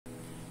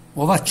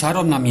Ova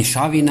čarobna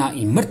mješavina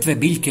i mrtve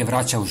biljke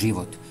vraća u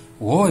život.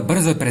 U ovoj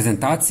brzoj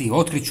prezentaciji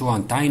otkriću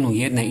vam tajnu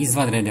jedne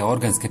izvanredne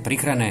organske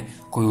prihrane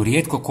koju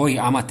rijetko koji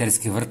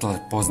amaterski vrtlar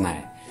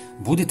poznaje.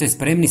 Budite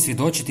spremni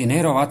svjedočiti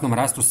nevjerovatnom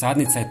rastu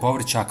sadnica i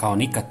povrća kao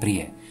nikad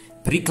prije.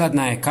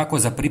 Prikladna je kako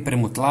za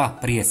pripremu tla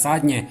prije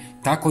sadnje,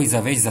 tako i za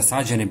već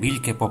zasađene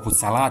biljke poput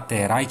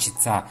salate,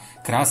 rajčica,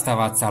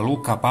 krastavaca,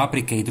 luka,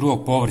 paprike i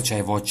drugog povrća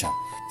i voća.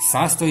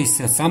 Sastoji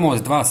se samo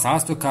od 2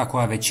 sastojka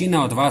koja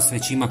većina od vas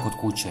već ima kod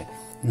kuće,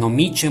 no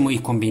mi ćemo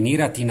ih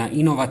kombinirati na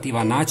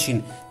inovativan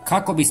način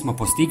kako bismo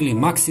postigli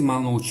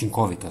maksimalnu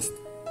učinkovitost.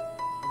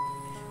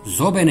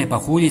 Zobene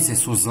pahuljice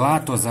su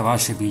zlato za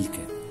vaše biljke.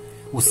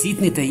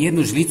 Usitnite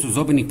 1 žlicu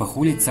zobenih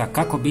pahuljica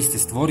kako biste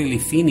stvorili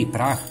fini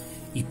prah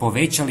i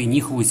povećali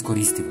njihovu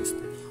iskoristivost.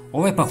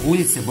 Ove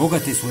pahuljice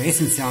bogate su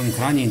esencijalnim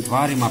hranjivim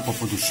tvarima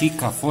poput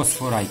dušika,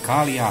 fosfora i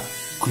kalija,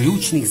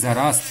 ključnih za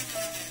rast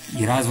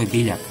i razvoj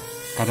biljaka.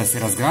 Kada se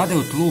razgrade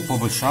u tlu,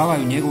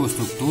 poboljšavaju njegovu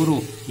strukturu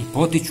i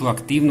potiču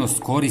aktivnost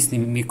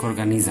korisnih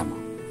mikroorganizama.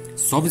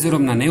 S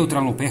obzirom na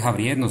neutralnu pH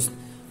vrijednost,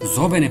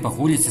 zobene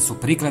pahuljice su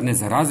prikladne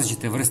za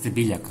različite vrste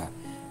biljaka,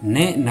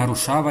 ne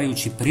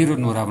narušavajući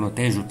prirodnu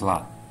ravnotežu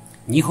tla.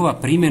 Njihova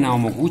primjena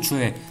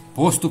omogućuje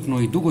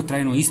postupnu i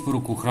dugotrajnu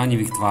isporuku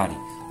hranjivih tvari,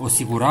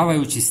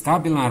 osiguravajući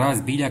stabilan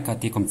rast biljaka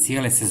tijekom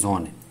cijele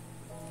sezone.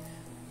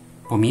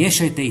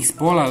 Pomiješajte ih s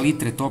pola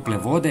litre tople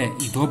vode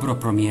i dobro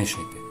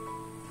promiješajte.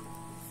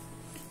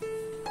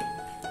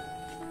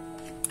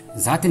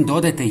 Zatim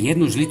dodajte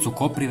 1 žlicu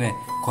koprive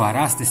koja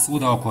raste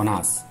svuda oko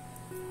nas.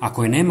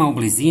 Ako je nema u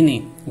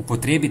blizini,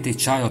 upotrijebite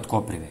čaj od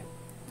koprive.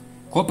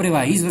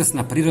 Kopriva je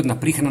izvrsna prirodna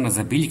prihrana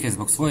za biljke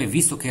zbog svoje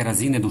visoke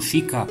razine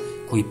dušika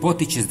koji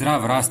potiče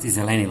zdrav rast i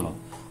zelenilo.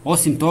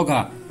 Osim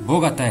toga,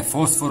 bogata je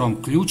fosforom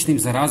ključnim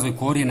za razvoj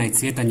korijena i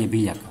cvjetanje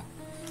biljaka.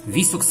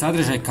 Visok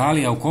sadržaj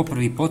kalija u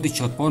koprivi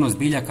potiče otpornost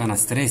biljaka na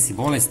stres i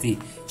bolesti,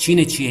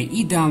 čineći je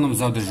idealnom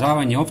za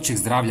održavanje općeg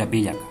zdravlja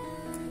biljaka.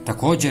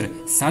 Također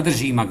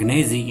sadrži i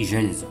magnezij i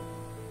željezo.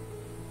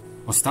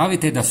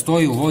 Ostavite da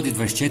stoji u vodi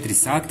 24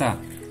 sata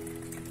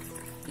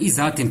i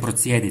zatim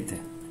procijedite.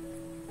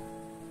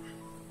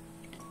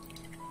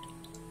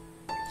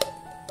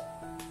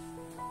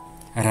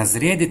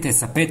 Razrijedite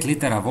sa 5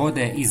 litara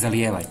vode i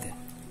zalijevajte.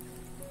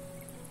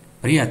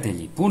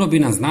 Prijatelji, puno bi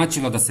nam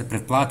značilo da se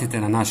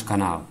pretplatite na naš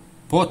kanal.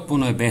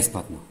 Potpuno je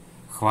besplatno.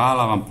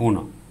 Hvala vam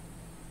puno.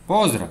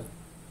 Pozdrav!